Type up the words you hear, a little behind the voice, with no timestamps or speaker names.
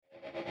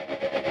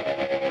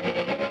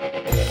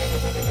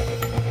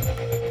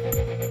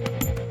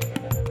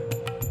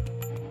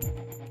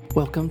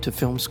Welcome to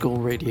Film School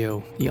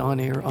Radio, the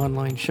on-air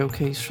online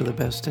showcase for the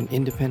best in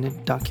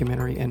independent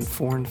documentary and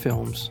foreign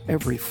films,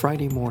 every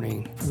Friday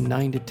morning from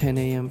 9 to 10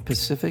 a.m.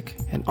 Pacific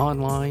and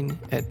online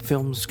at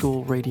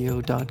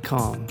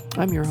filmschoolradio.com.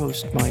 I'm your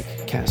host,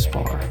 Mike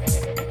Kaspar.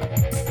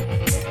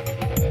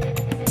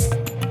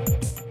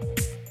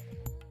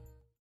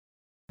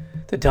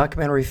 The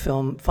documentary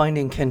film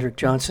Finding Kendrick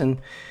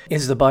Johnson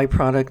is the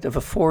byproduct of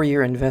a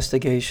 4-year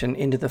investigation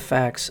into the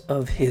facts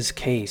of his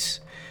case.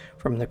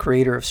 From the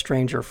creator of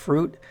Stranger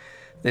Fruit,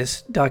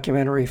 this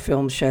documentary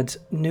film sheds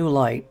new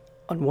light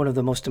on one of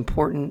the most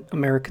important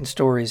American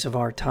stories of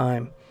our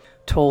time.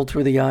 Told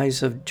through the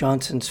eyes of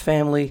Johnson's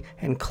family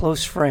and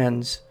close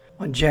friends,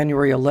 on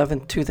January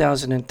 11,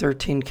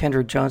 2013,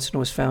 Kendrick Johnson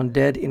was found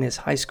dead in his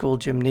high school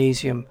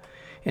gymnasium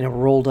in a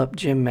rolled-up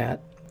gym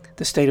mat.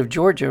 The state of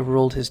Georgia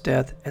ruled his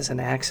death as an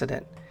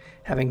accident,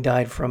 having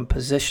died from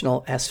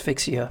positional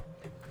asphyxia.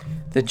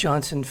 The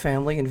Johnson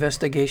family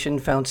investigation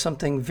found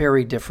something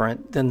very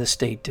different than the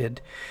state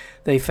did.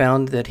 They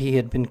found that he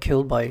had been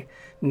killed by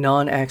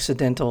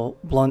non-accidental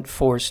blunt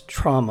force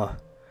trauma.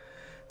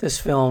 This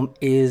film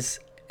is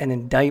an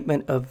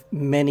indictment of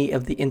many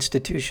of the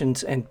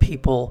institutions and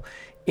people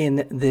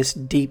in this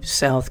Deep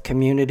South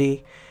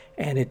community,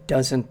 and it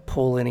doesn't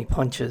pull any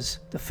punches.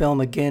 The film,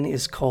 again,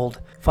 is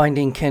called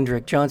Finding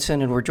Kendrick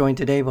Johnson, and we're joined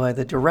today by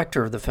the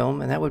director of the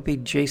film, and that would be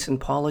Jason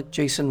Pollock.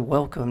 Jason,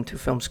 welcome to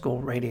Film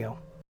School Radio.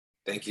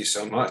 Thank you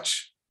so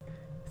much.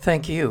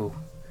 Thank you.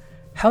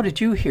 How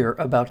did you hear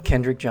about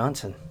Kendrick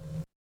Johnson?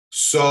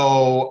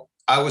 So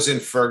I was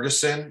in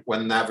Ferguson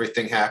when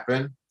everything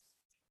happened,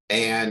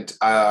 and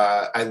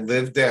I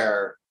lived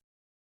there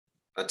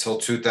until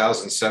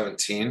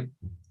 2017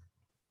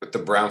 with the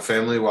Brown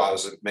family while I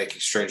was making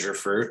Stranger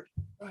Fruit.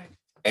 Right.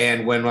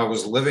 And when I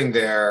was living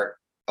there,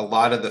 a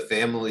lot of the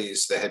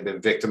families that had been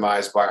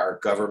victimized by our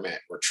government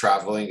were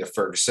traveling to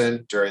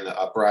Ferguson during the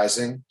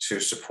uprising to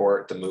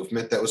support the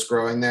movement that was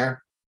growing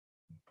there.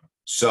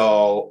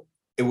 So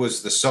it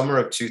was the summer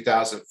of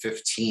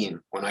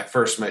 2015 when I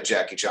first met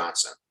Jackie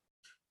Johnson.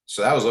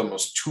 So that was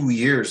almost 2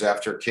 years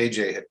after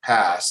KJ had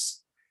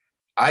passed.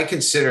 I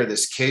consider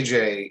this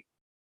KJ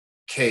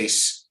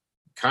case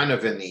kind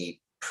of in the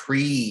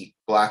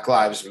pre-Black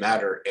Lives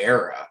Matter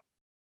era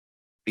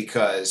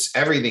because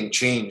everything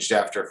changed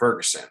after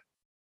Ferguson.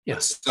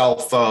 Yes. Cell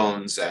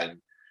phones and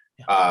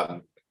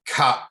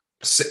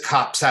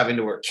cops having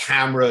to wear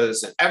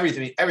cameras and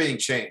everything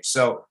changed.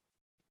 So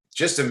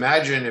just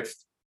imagine if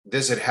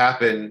this had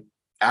happened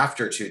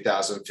after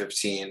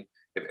 2015,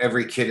 if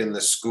every kid in the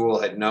school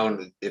had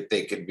known if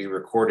they could be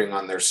recording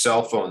on their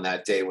cell phone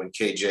that day when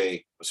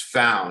KJ was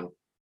found,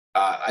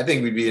 I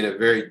think we'd be in a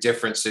very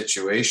different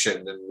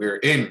situation than we're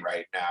in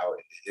right now.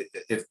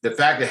 If the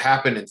fact it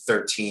happened in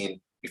 13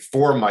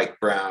 before Mike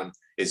Brown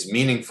is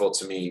meaningful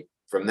to me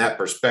from that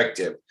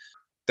perspective.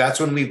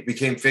 That's when we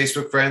became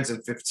Facebook friends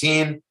in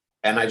 15.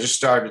 And I just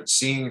started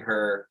seeing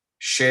her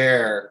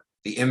share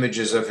the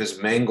images of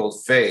his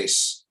mangled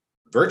face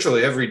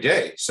virtually every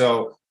day.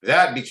 So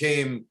that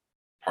became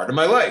part of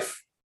my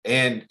life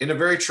and in a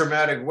very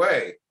traumatic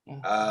way,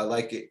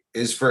 like it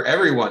is for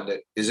everyone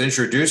that is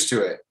introduced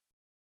to it.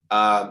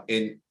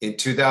 In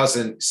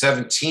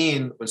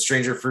 2017, when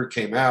Stranger Fruit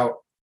came out,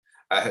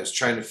 I was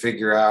trying to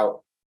figure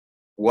out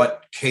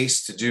what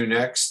case to do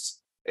next.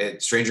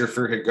 And Stranger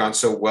Fruit had gone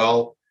so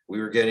well.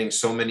 We were getting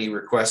so many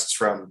requests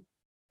from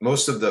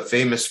most of the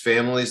famous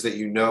families that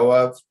you know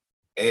of.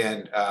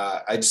 And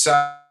I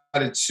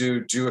decided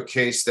to do a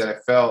case that I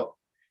felt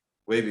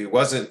maybe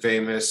wasn't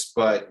famous,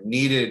 but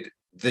needed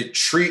the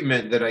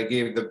treatment that I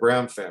gave the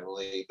Brown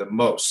family the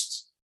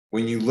most.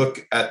 When you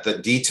look at the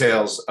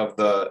details of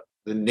the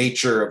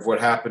nature of what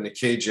happened to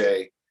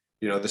KJ,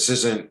 you know, this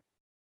isn't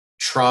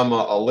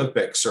trauma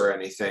Olympics or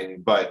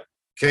anything, but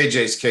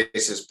KJ's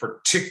case is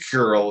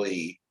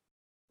particularly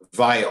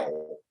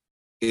vile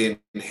in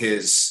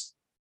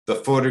the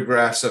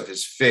photographs of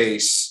his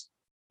face,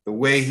 the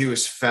way he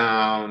was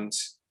found,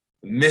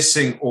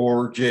 missing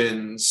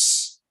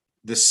organs,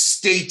 the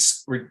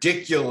state's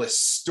ridiculous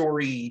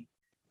story.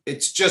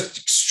 It's just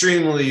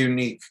extremely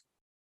unique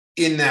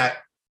in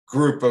that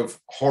group of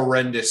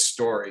horrendous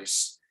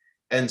stories.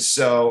 And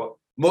so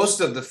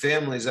most of the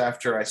families,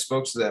 after I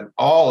spoke to them,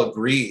 all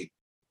agreed,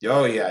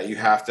 oh yeah, you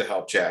have to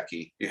help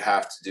Jackie. You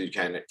have to do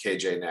kind of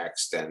KJ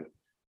next. And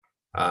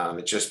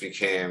it just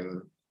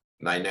became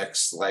my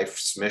next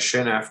life's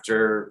mission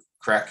after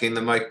cracking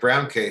the Mike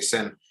Brown case.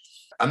 And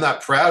I'm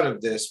not proud of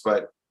this,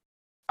 but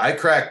I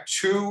cracked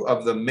 2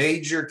 of the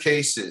major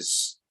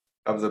cases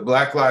of the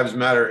Black Lives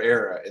Matter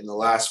era in the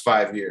last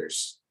 5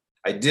 years.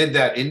 I did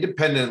that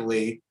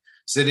independently,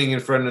 sitting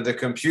in front of the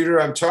computer.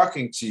 I'm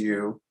talking to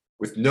you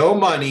with no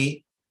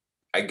money.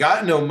 I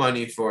got no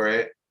money for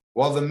it.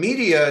 While the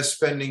media is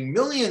spending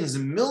millions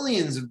and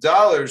millions of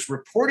dollars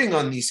reporting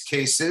on these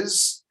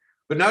cases,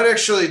 but not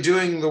actually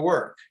doing the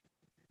work.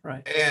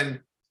 Right.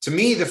 And to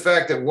me, the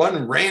fact that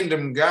one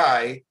random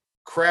guy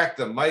cracked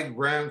the Mike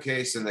Brown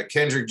case and the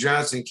Kendrick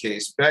Johnson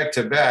case back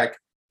to back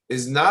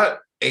is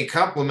not a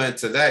compliment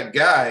to that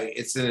guy.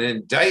 It's an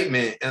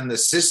indictment on the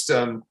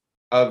system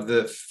of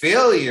the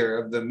failure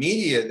of the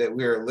media that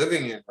we are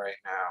living in right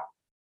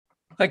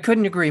now. I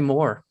couldn't agree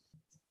more.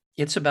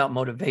 It's about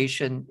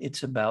motivation.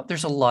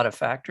 There's a lot of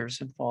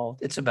factors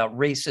involved. It's about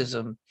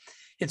racism.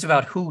 It's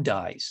about who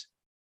dies.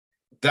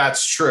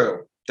 That's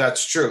true.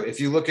 That's true. If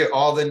you look at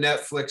all the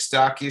Netflix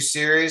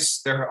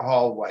docuseries, they're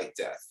all white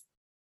death.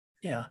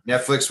 Yeah.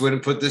 Netflix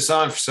wouldn't put this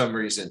on for some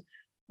reason.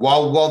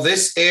 While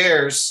this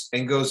airs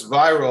and goes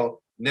viral,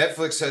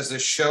 Netflix has a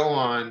show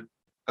on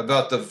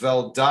about the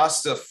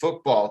Valdosta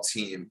football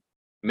team,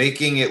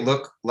 making it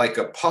look like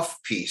a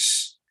puff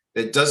piece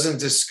that doesn't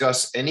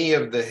discuss any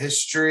of the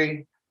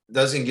history,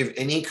 doesn't give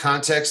any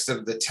context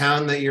of the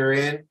town that you're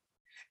in,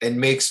 and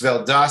makes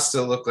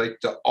Valdosta look like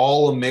the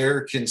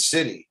all-American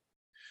city.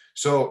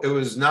 So it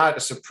was not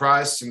a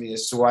surprise to me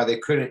as to why they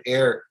couldn't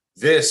air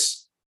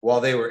this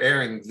while they were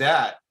airing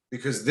that,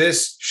 because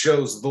this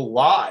shows the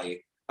lie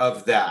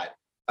of that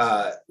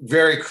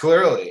very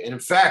clearly. And in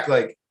fact,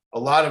 like, a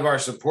lot of our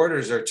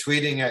supporters are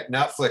tweeting at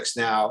Netflix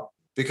now,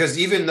 because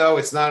even though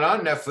it's not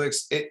on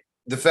Netflix,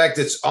 the fact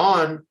it's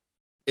on,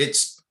 it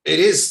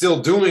is still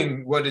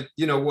doing what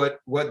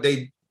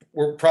they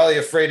were probably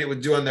afraid it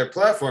would do on their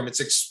platform.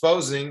 It's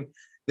exposing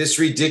this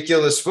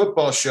ridiculous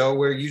football show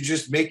where you're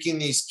just making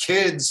these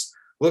kids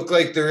look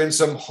like they're in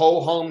some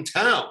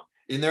hometown,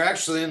 and they're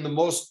actually in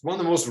one of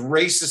the most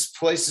racist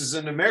places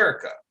in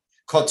America.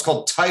 It's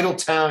called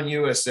Titletown,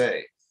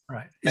 USA.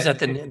 Right. Is that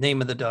the name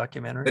of the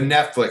documentary? The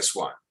Netflix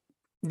one.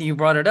 You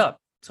brought it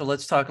up. So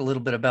let's talk a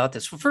little bit about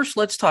this. Well, first,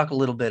 let's talk a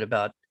little bit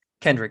about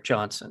Kendrick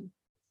Johnson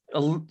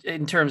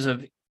in terms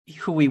of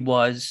who he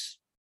was.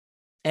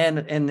 And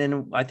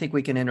then I think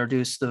we can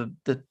introduce the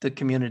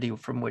community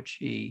from which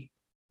he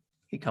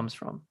comes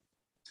from.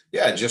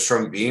 Yeah, just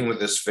from being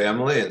with his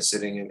family and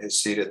sitting in his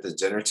seat at the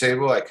dinner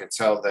table, I could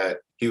tell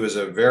that he was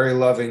a very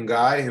loving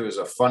guy. He was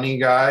a funny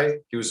guy.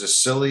 He was a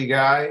silly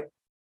guy.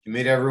 He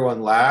made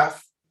everyone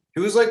laugh. He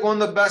was like one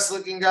of the best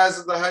looking guys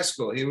at the high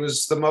school. He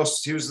was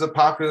the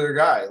popular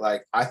guy.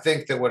 Like, I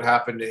think that what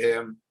happened to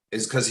him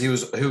is because he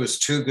was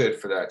too good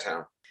for that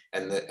town.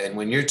 And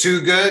when you're too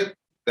good,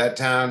 that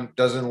town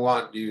doesn't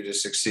want you to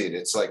succeed.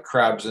 It's like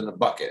crabs in a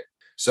bucket.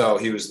 So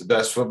he was the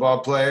best football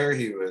player.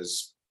 He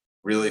was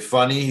really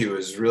funny. He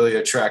was a really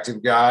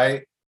attractive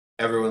guy.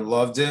 Everyone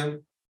loved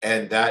him.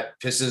 And that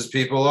pisses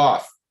people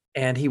off.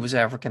 And he was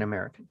African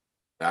American.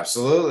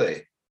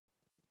 Absolutely.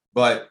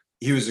 But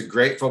he was a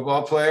great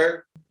football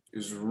player. He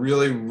was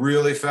really,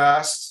 really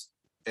fast,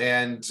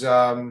 and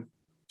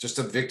just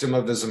a victim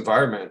of his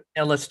environment.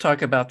 Now let's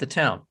talk about the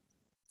town,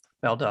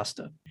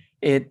 Valdosta.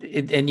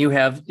 And you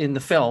have in the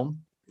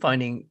film,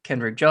 Finding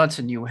Kendrick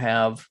Johnson, you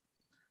have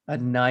a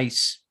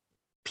nice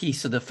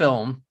piece of the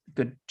film,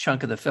 good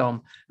chunk of the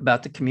film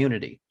about the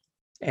community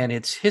and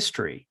its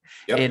history.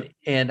 Yep.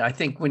 And I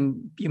think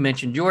when you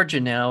mention Georgia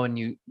now, and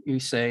you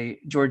say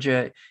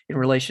Georgia in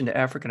relation to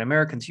African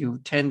Americans, you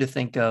tend to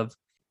think of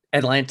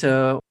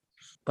Atlanta.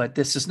 But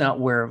this is not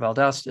where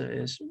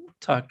Valdosta is.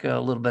 Talk a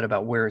little bit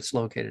about where it's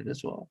located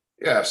as well.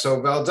 Yeah, so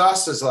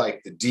Valdosta is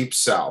like the Deep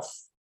South,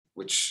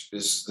 which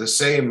is the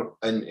same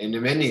in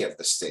many of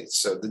the states.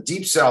 So the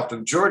Deep South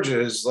of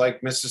Georgia is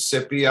like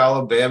Mississippi,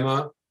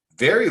 Alabama,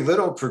 very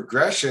little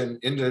progression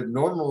into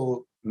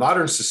normal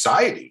modern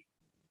society.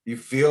 You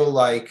feel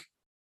like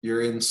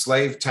you're in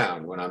slave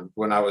town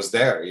when I was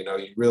there.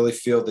 You really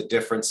feel the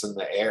difference in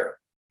the air,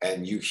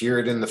 and you hear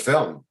it in the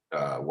film.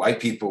 White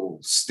people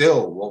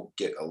still won't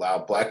allow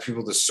Black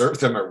people to serve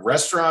them at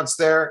restaurants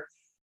there.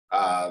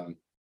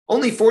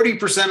 Only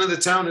 40% of the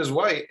town is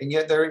white, and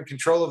yet they're in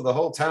control of the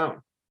whole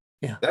town.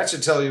 Yeah, that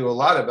should tell you a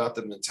lot about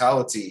the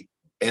mentality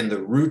and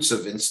the roots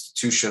of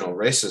institutional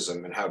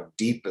racism and how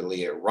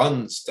deeply it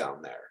runs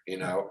down there.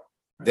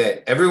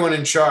 That everyone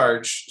in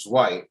charge is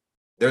white.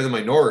 They're the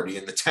minority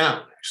in the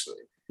town,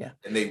 actually. Yeah,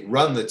 and they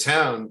run the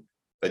town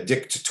a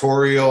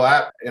dictatorial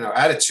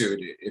attitude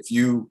if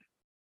you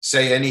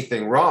say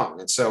anything wrong.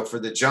 And so for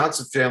the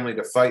Johnson family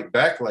to fight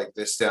back like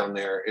this down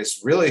there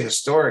is really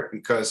historic,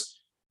 because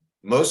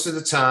most of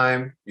the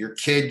time your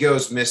kid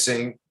goes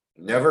missing,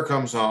 never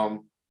comes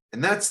home,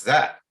 and that's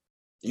that.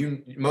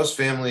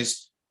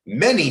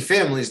 Many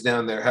families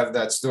down there have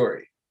that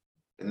story,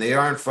 and they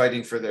aren't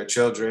fighting for their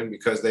children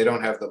because they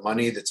don't have the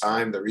money, the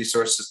time, the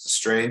resources, the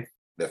strength.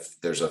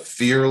 There's a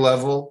fear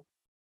level,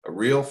 a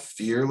real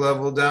fear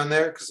level down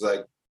there, because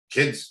like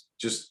kids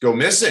just go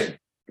missing.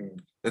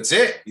 That's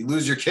it. You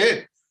lose your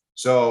kid.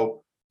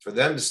 So for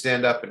them to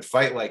stand up and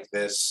fight like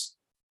this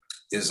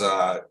is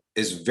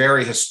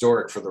very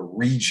historic for the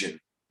region,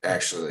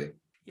 actually.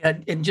 Yeah,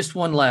 and just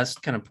one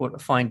last kind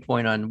of fine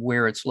point on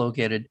where it's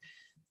located.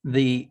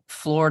 The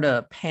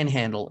Florida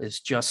Panhandle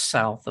is just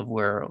south of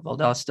where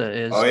Valdosta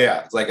is. Oh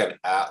yeah, it's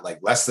like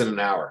less than an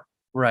hour.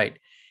 Right,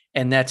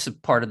 and that's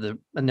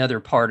another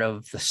part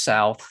of the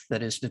South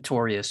that is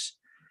notorious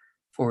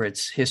for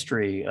its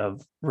history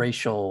of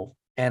racial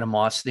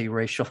animosity,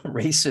 racial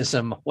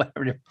racism,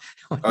 whatever.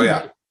 Oh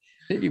yeah.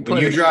 When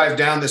you drive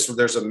down this,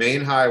 there's a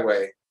main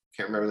highway,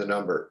 can't remember the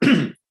number,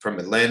 from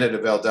Atlanta to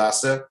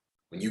Valdosta.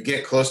 When you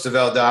get close to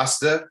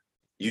Valdosta,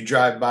 you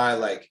drive by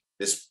like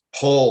this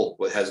pole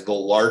has the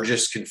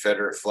largest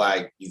Confederate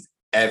flag you've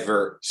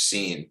ever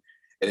seen.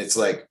 And it's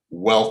like,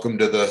 welcome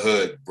to the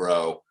hood,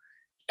 bro.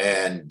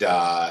 And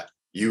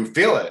you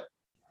feel it.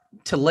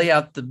 To lay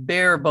out the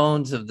bare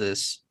bones of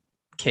this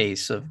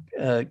case of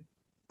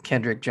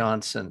Kendrick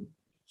Johnson,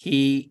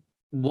 we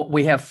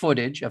have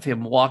footage of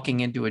him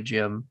walking into a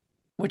gym,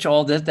 which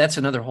that's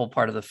another whole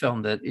part of the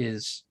film that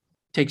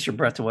takes your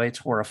breath away. It's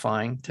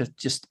horrifying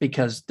just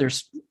because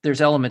there's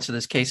elements of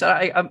this case.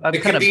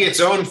 It could be its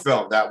own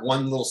film, that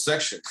one little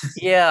section.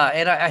 Yeah,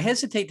 and I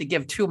hesitate to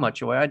give too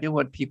much away. I do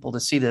want people to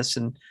see this,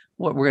 and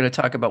what we're going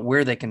to talk about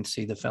where they can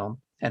see the film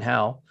and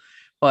how.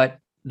 But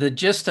the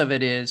gist of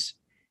it is,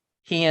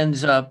 he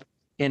ends up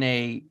in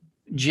a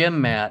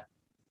gym mat.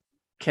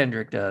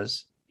 Kendrick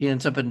does. He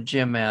ends up in a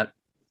gym mat,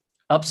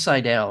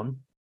 upside down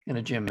in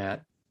a gym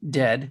mat,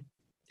 dead,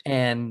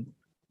 and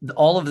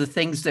all of the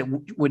things that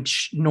would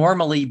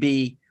normally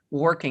be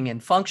working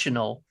and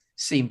functional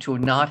seem to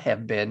not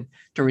have been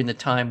during the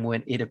time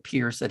when it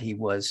appears that he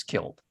was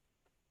killed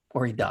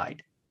or he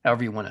died.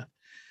 However you want to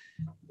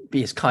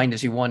be as kind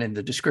as you want in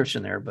the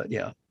description there, but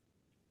yeah,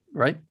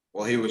 right?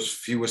 Well, he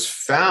was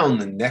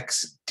found the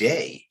next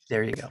day.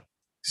 There you go.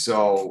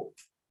 So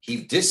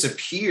he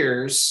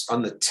disappears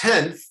on the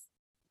 10th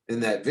in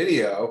that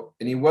video,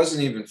 and he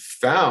wasn't even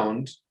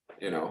found,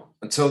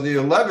 until the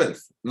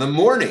 11th in the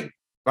morning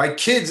by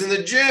kids in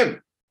the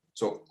gym.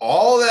 So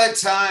all that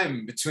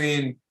time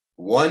between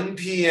 1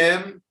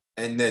 p.m.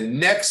 and the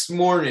next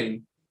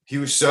morning, he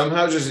was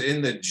somehow just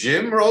in the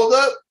gym rolled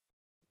up.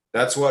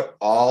 That's what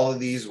all of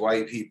these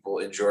white people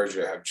in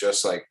Georgia have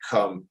just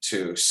come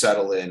to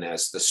settle in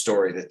as the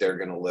story that they're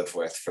going to live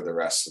with for the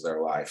rest of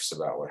their lives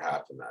about what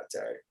happened that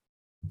day.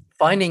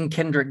 Finding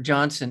Kendrick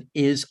Johnson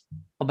is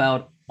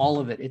about all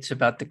of it. It's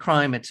about the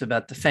crime. It's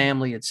about the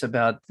family. It's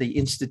about the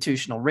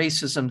institutional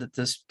racism that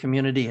this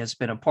community has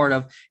been a part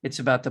of. It's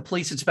about the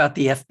police. It's about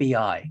the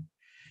FBI.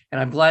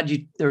 And I'm glad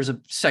there's a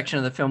section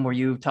of the film where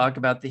you talk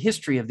about the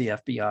history of the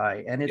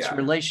FBI and its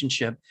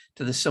relationship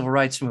to the civil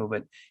rights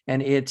movement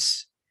and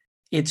its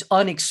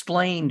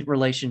unexplained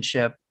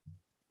relationship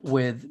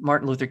with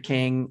Martin Luther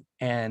King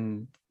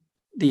and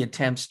the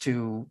attempts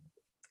to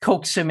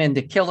coax him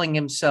into killing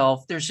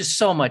himself. There's just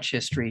so much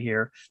history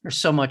here. There's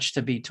so much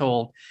to be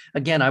told.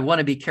 Again, I want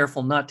to be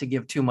careful not to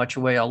give too much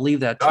away. I'll leave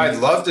that to I'd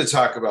love to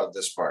talk about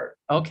this part.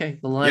 Okay.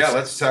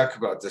 Let's talk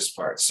about this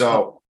part.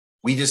 So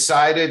we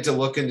decided to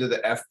look into the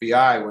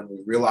FBI when we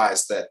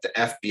realized that the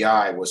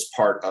FBI was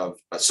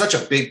such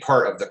a big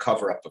part of the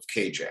cover-up of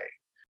KJ.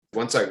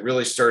 Once I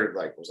really started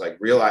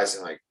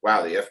realizing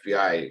wow, the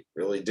FBI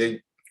really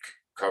did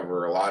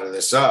cover a lot of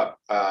this up,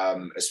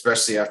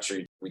 especially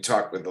after we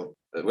talked with the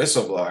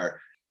whistleblower.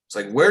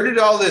 It's where did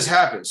all this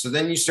happen? So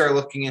then you start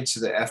looking into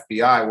the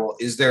FBI. Well,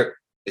 is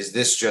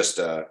this just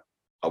a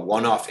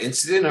one-off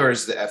incident, or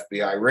is the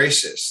FBI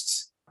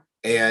racist?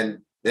 And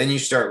then you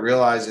start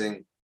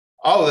realizing,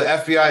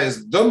 the FBI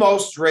is the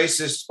most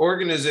racist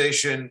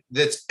organization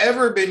that's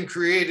ever been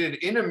created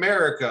in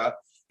America.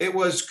 It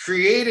was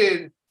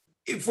created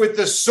with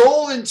the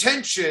sole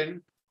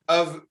intention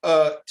of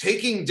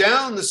taking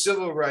down the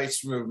civil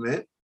rights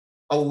movement.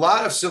 A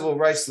lot of civil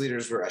rights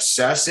leaders were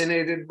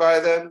assassinated by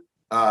them.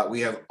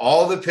 We have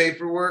all the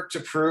paperwork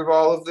to prove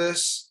all of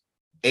this.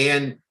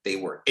 And they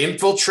were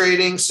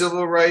infiltrating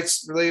civil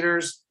rights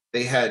leaders.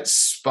 They had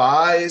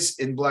spies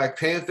in Black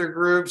Panther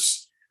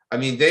groups. I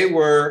mean, they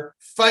were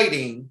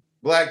fighting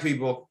Black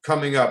people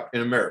coming up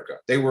in America.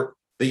 They were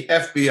the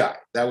FBI.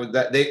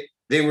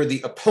 They were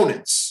the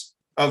opponents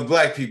of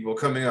Black people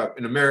coming up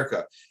in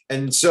America.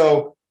 And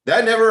so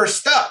that never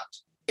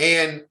stopped.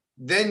 And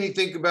then you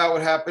think about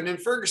what happened in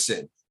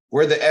Ferguson,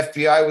 where the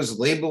FBI was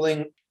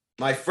labeling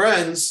my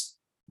friends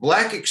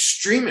Black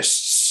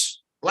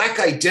extremists, Black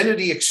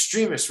identity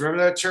extremists.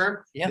 Remember that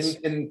term? Yes.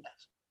 And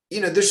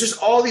there's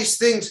just all these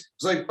things.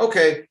 It's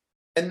okay.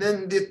 And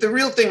then the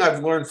real thing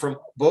I've learned from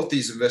both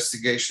these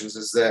investigations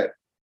is that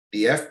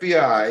the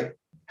FBI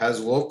has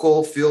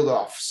local field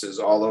offices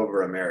all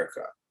over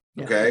America.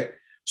 Yeah. Okay.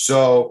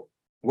 So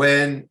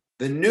when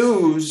the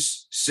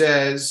news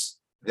says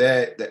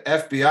that the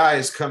FBI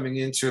is coming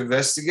in to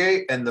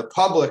investigate and the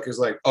public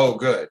is oh,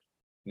 good,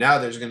 now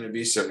there's going to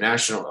be some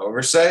national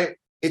oversight.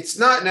 It's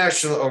not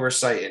national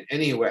oversight in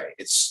any way.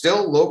 It's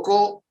still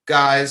local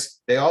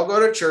guys. They all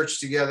go to church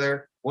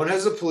together. One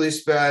has a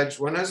police badge,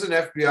 one has an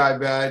FBI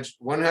badge,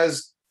 one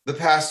has the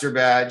pastor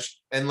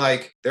badge, and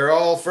they're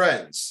all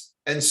friends.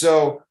 And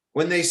so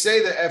when they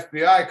say the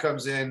FBI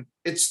comes in,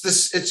 it's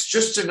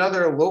just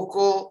another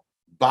local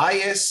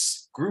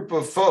bias group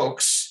of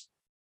folks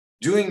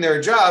doing their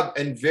job.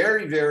 And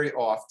very, very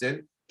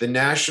often the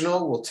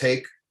national will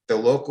take the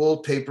local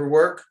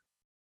paperwork,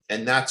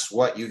 and that's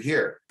what you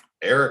hear.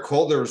 Eric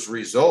Holder's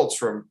results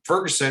from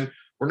Ferguson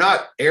were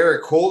not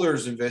Eric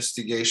Holder's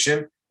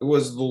investigation. It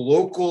was the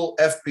local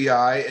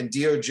FBI and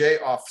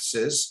DOJ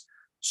offices,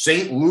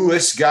 St.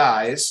 Louis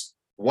guys,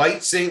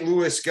 white St.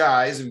 Louis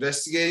guys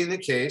investigating the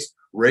case,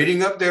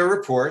 writing up their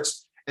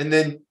reports. And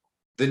then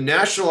the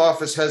national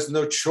office has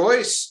no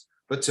choice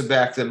but to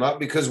back them up,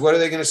 because what are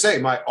they going to say?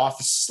 My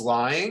office is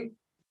lying?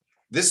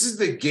 This is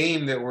the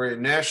game that we're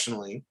in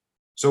nationally.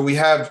 So we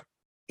have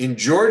in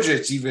Georgia,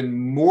 it's even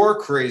more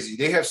crazy.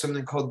 They have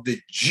something called the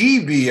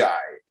GBI,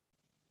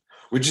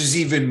 which is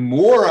even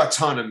more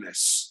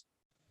autonomous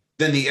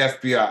than the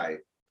FBI,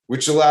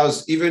 which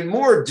allows even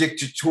more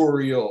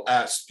dictatorial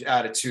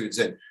attitudes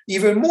and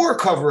even more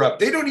cover up.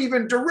 They don't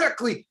even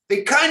directly,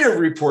 they kind of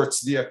report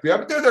to the FBI,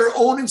 but they're their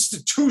own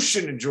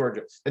institution in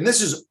Georgia. And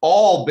this is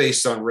all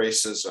based on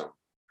racism.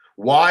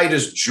 Why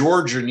does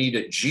Georgia need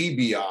a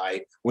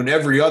GBI when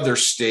every other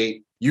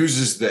state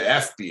uses the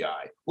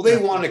FBI? Well, they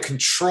want to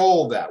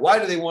control that. Why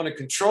do they want to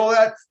control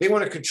that? They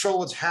want to control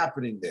what's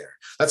happening there.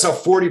 That's how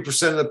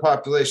 40% of the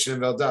population of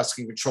Valdosta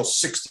can control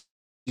 60%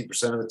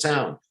 of the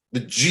town.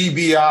 The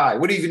GBI.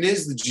 What even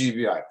is the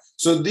GBI?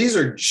 So these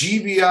are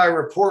GBI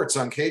reports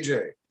on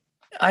KJ.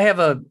 I have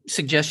a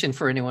suggestion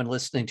for anyone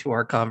listening to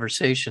our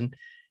conversation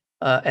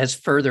as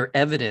further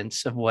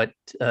evidence of what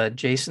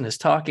Jason is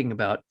talking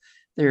about.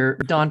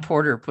 Don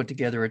Porter put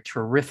together a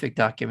terrific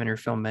documentary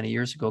film many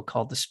years ago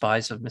called The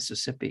Spies of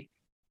Mississippi.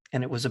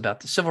 And it was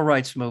about the civil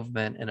rights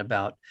movement and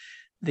about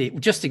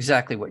just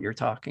exactly what you're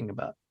talking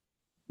about.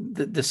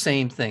 The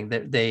same thing,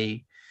 that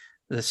the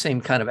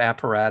same kind of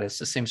apparatus,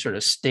 the same sort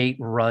of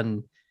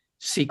state-run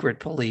secret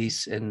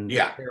police and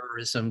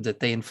terrorism that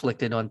they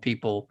inflicted on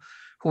people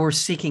who were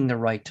seeking the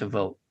right to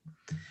vote.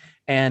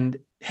 And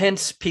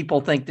hence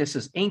people think this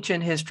is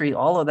ancient history.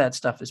 All of that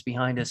stuff is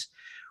behind us.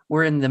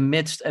 We're in the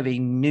midst of a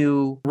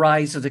new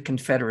rise of the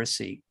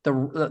Confederacy, the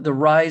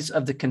rise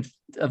of the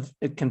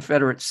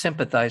Confederate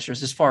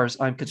sympathizers. As far as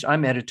I'm concerned,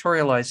 I'm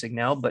editorializing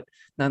now, but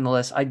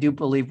nonetheless, I do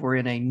believe we're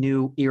in a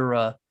new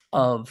era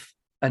of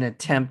an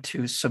attempt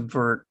to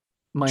subvert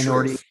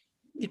minority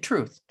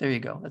truth. There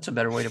you go. That's a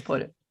better way to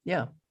put it.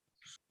 Yeah.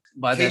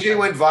 KJ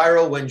went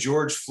viral when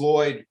George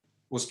Floyd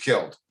was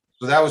killed.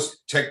 So that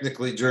was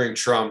technically during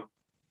Trump.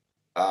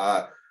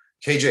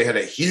 KJ had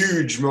a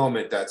huge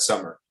moment that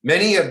summer.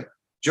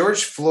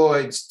 George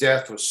Floyd's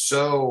death was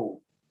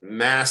so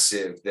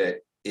massive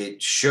that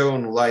it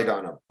shone light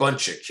on a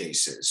bunch of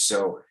cases.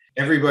 So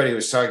everybody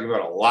was talking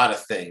about a lot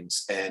of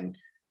things, and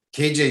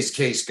KJ's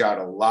case got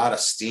a lot of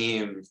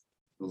steam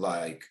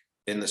like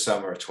in the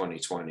summer of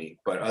 2020.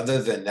 But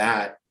other than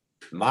that,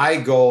 my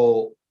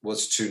goal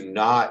was to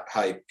not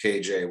hype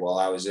KJ while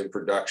I was in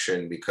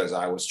production because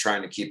I was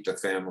trying to keep the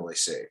family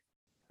safe.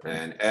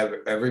 And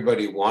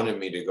everybody wanted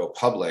me to go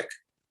public,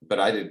 but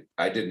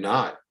I did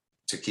not.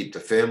 To keep the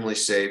family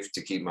safe,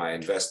 to keep my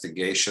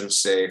investigation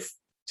safe,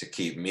 to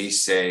keep me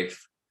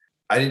safe.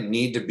 I didn't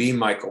need to be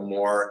Michael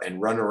Moore and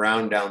run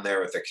around down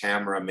there with a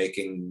camera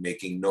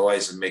making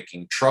noise and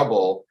making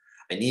trouble.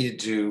 I needed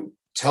to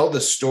tell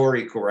the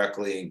story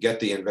correctly and get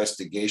the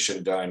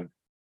investigation done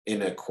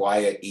in a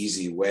quiet,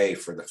 easy way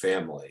for the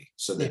family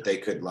so that they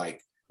could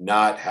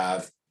not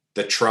have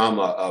the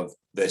trauma of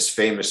this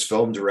famous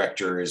film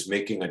director is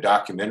making a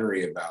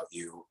documentary about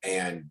you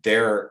and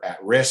they're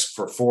at risk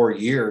for 4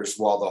 years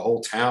while the whole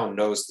town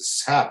knows this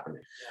is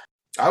happening.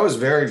 I was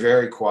very,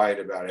 very quiet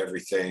about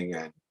everything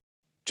and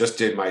just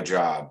did my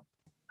job.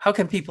 How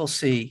can people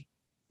see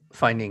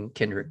Finding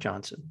Kendrick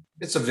Johnson?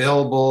 It's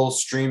available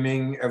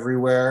streaming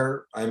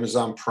everywhere.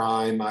 Amazon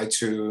Prime,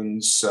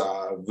 iTunes,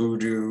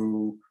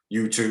 Vudu,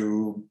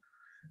 YouTube,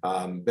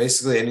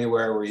 basically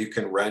anywhere where you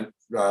can rent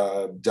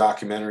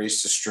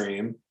documentaries to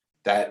stream.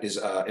 That is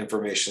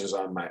information is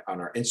on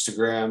our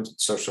Instagram,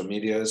 social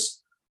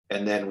medias,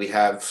 and then we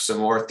have some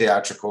more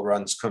theatrical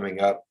runs coming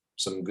up.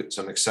 Some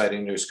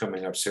exciting news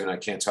coming up soon. I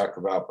can't talk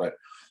about, but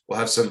we'll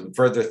have some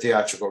further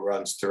theatrical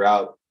runs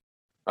throughout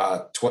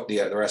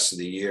the rest of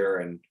the year,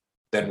 and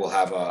then we'll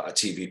have a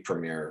TV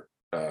premiere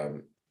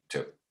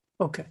too.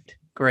 Okay,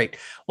 great.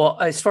 Well,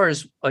 as far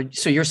as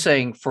so you're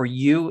saying for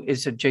you,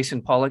 is it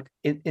Jason Pollock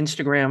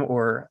Instagram,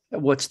 or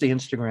what's the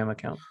Instagram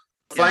account?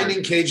 Finding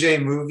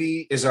KJ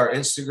Movie is our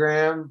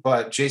Instagram,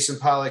 but Jason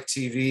Pollock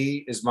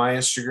TV is my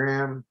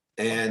Instagram,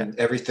 and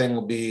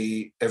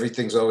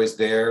everything's always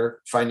there.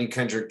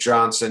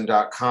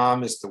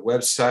 FindingKendrickJohnson.com is the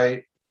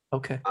website.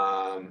 Okay.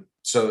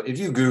 So if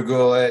you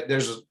Google it,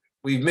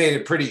 we've made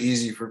it pretty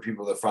easy for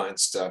people to find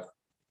stuff.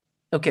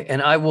 Okay,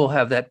 and I will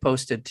have that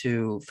posted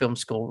to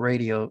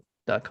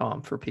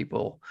filmschoolradio.com for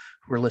people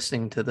who are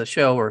listening to the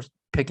show or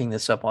picking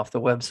this up off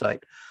the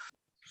website.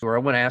 Or I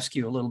want to ask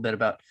you a little bit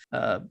about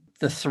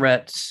the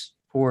threats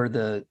or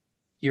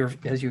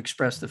as you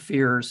express the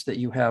fears that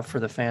you have for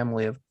the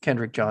family of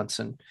Kendrick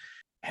Johnson.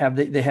 Have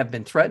they have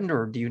been threatened,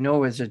 or do you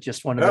know, is it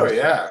just one of those? Oh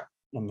yeah.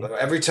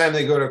 Every time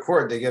they go to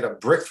court, they get a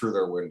brick through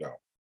their window.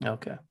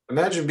 Okay.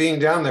 Imagine being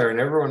down there and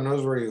everyone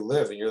knows where you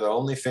live and you're the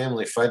only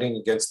family fighting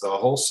against the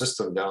whole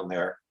system down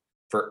there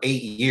for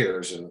 8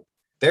 years. And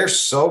they're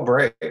so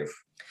brave.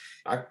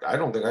 I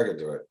don't think I could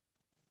do it.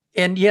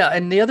 And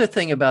and the other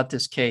thing about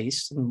this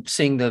case, and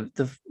seeing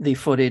the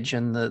footage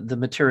and the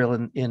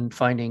material in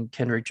Finding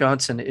Kendrick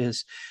Johnson,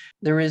 is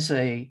there is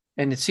and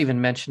it's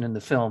even mentioned in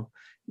the film,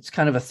 it's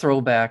kind of a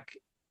throwback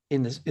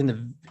in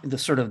the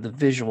sort of the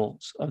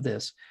visuals of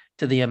this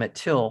to the Emmett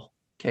Till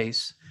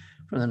case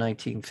from the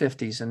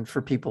 1950s. And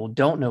for people who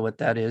don't know what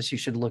that is, you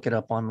should look it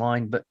up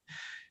online.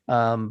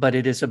 But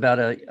it is about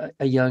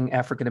a young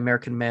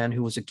African-American man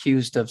who was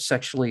accused of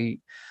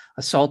sexually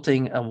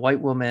assaulting a white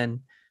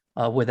woman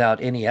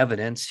without any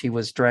evidence. He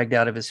was dragged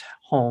out of his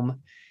home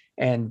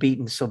and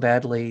beaten so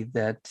badly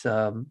that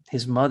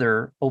his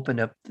mother opened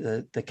up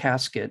the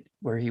casket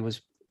where he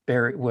was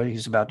buried, where he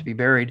was about to be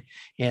buried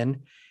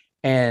in,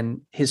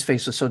 and his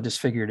face was so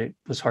disfigured it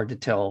was hard to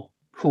tell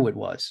who it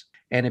was.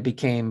 And it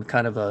became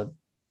kind of a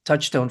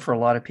touchstone for a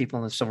lot of people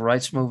in the civil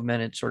rights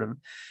movement.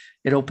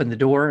 It opened the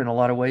door in a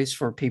lot of ways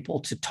for people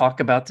to talk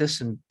about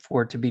this and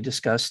for it to be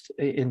discussed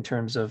in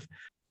terms of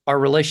our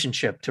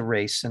relationship to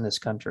race in this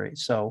country.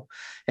 So,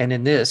 and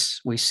in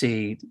this, we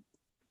see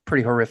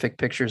pretty horrific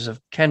pictures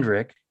of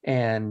Kendrick,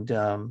 and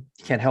you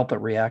can't help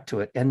but react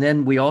to it. And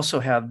then we also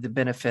have the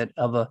benefit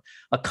of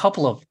a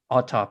couple of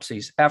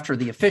autopsies. After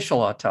the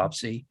official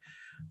autopsy,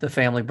 the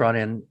family brought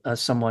in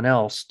someone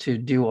else to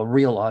do a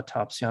real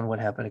autopsy on what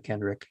happened to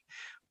Kendrick,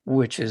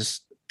 which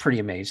is pretty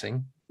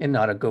amazing, and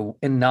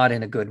not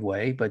in a good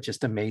way, but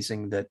just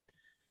amazing that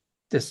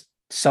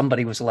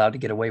somebody was allowed to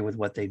get away with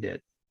what they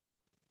did.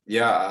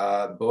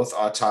 Yeah, both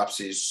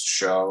autopsies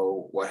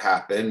show what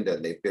happened,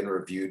 and they've been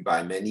reviewed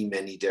by many,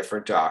 many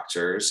different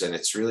doctors. And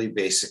it's really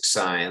basic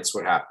science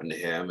what happened to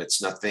him.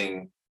 It's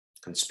nothing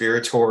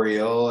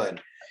conspiratorial. And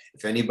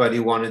if anybody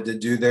wanted to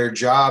do their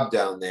job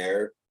down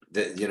there,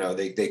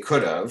 that they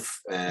could have.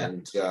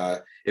 And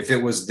if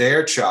it was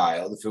their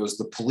child, if it was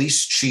the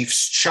police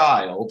chief's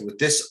child with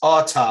this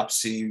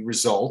autopsy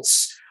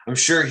results, I'm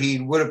sure he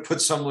would have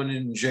put someone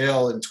in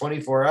jail in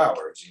 24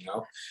 hours.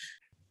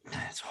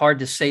 It's hard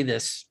to say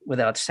this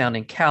without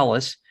sounding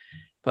callous,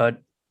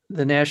 but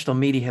the national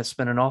media has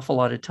spent an awful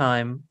lot of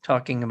time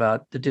talking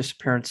about the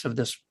disappearance of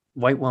this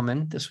white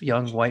woman, this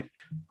young white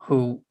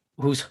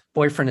whose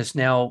boyfriend has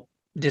now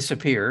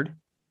disappeared,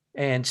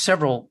 and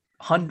several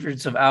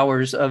hundreds of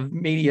hours of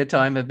media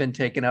time have been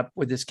taken up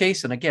with this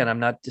case. And again, I'm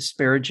not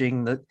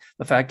disparaging the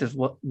fact of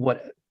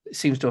what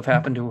seems to have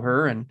happened to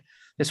her, and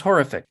it's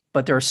horrific.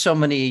 But there are so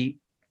many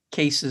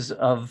cases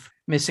of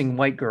missing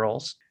white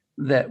girls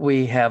that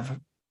we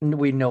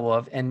know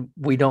of, and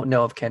we don't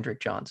know of Kendrick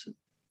Johnson.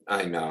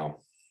 I know.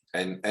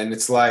 And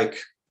it's like,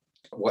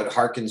 what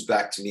harkens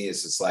back to me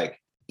is it's like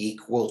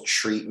equal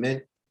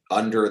treatment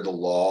under the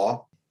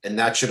law. And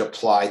that should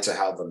apply to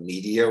how the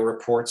media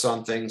reports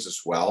on things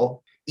as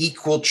well.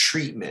 Equal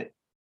treatment.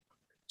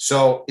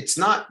 So it's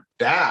not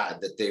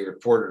bad that they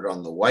reported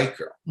on the white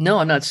girl. No,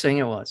 I'm not saying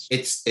it was.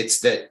 It's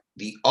that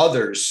the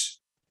others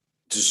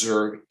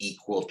deserve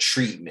equal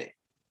treatment,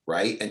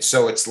 right? And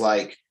so it's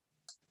like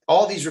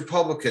all these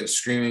Republicans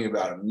screaming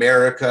about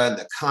America and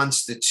the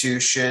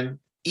Constitution,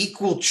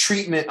 equal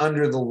treatment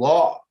under the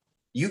law.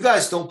 You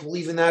guys don't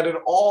believe in that at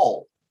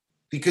all,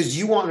 because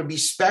you want to be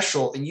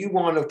special and you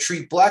want to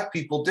treat Black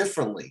people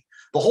differently.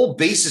 The whole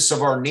basis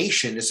of our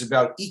nation is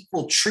about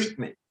equal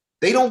treatment.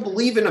 They don't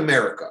believe in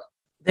America.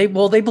 They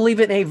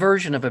believe in a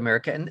version of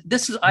America. And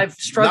I've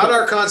struggled. Not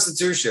our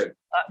Constitution.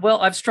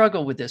 I've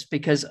struggled with this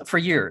because for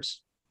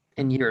years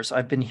and years,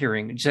 I've been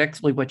hearing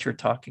exactly what you're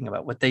talking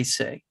about, what they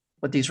say,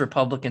 what these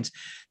Republicans,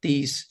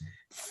 the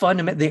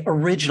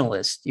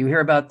originalists, you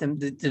hear about them,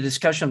 the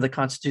discussion of the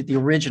Constitution,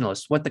 the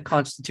originalists, what the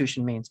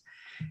Constitution means.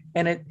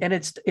 And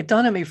it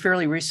dawned on me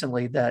fairly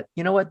recently that,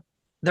 you know what,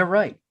 they're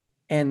right.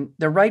 And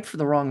they're right for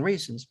the wrong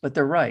reasons, but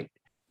they're right.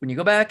 When you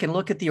go back and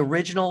look at the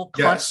original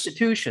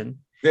Constitution,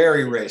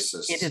 very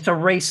racist. It's a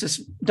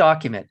racist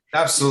document.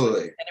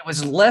 Absolutely. And it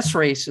was less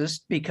racist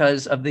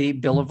because of the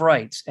Bill of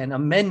Rights and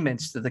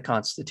amendments to the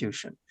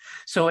Constitution.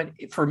 So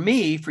for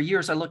me, for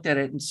years, I looked at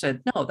it and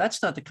said, no,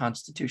 that's not the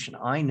Constitution.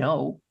 I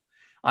know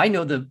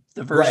the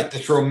version. Right,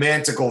 this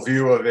romantical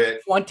view of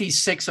it.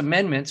 26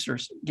 amendments, or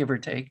give or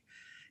take.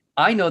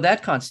 I know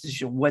that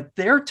Constitution. What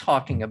they're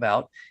talking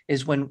about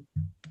is when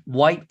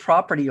white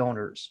property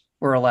owners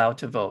were allowed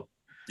to vote.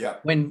 Yeah.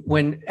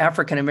 When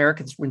African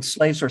Americans, when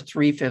slaves are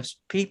 3/5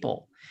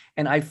 people.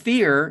 And I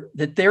fear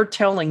that they're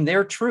telling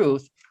their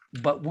truth,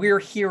 but we're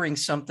hearing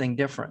something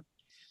different.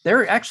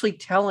 They're actually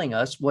telling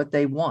us what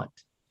they want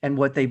and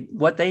what they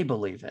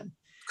believe in.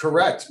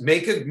 Correct.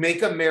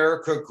 Make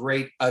America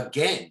great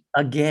again.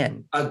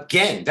 Again.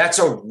 That's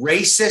a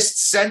racist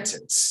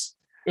sentence.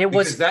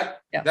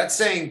 That's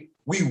saying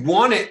we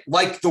want it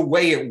like the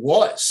way it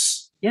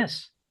was.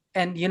 Yes.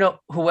 And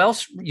who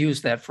else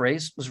used that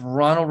phrase was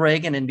Ronald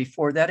Reagan, and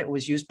before that, it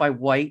was used by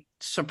white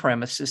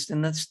supremacists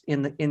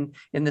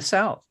in the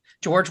South.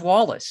 George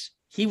Wallace,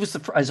 he was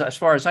as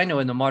far as I know,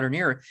 in the modern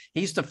era,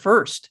 he's the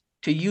first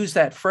to use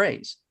that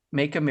phrase: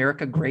 "Make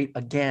America great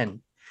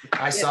again."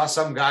 I saw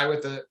some guy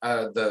with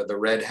the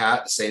red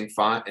hat, the same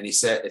font, and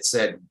it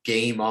said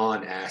 "Game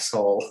on,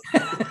 asshole."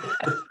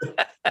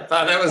 I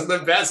thought that was the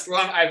best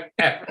one I've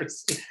ever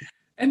seen.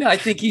 And I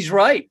think he's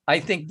right. I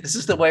think this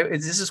is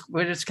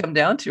what it's come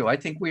down to. I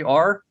think we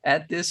are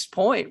at this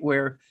point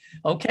where,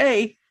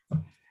 okay,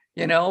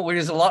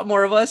 there's a lot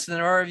more of us than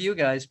there are of you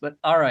guys. But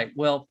all right,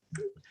 well,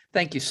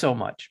 thank you so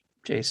much.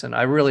 Jason.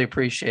 I really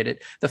appreciate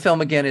it. The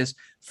film, again, is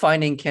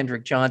Finding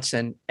Kendrick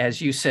Johnson.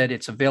 As you said,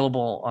 it's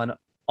available on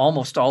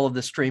almost all of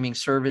the streaming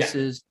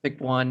services. Pick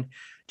one,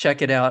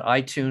 check it out.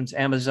 iTunes,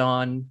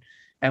 Amazon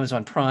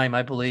Prime,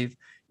 I believe,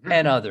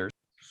 and others.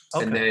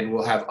 Okay. And then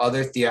we'll have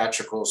other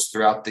theatricals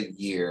throughout the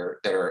year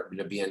that are going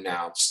to be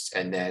announced,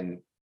 and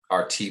then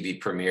our TV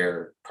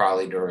premiere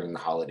probably during the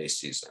holiday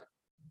season.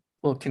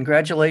 Well,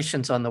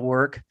 congratulations on the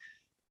work.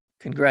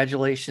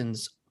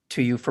 Congratulations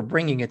to you for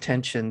bringing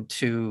attention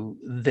to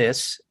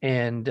this.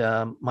 And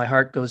my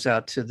heart goes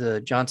out to the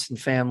Johnson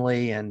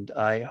family, and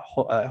I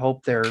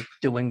hope they're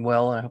doing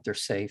well, and I hope they're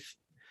safe.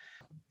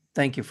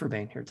 Thank you for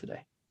being here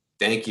today.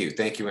 Thank you.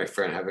 Thank you, my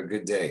friend. Have a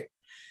good day.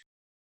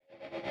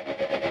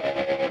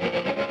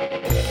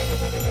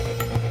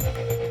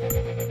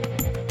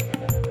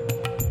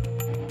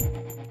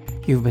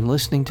 You've been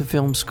listening to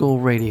Film School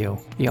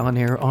Radio, the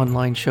on-air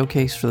online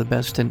showcase for the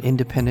best in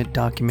independent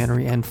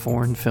documentary and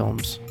foreign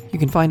films. You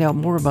can find out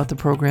more about the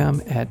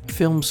program at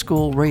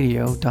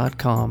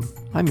filmschoolradio.com.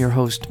 I'm your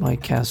host,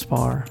 Mike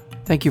Kaspar.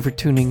 Thank you for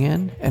tuning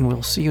in, and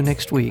we'll see you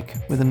next week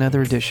with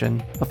another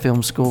edition of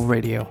Film School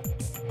Radio.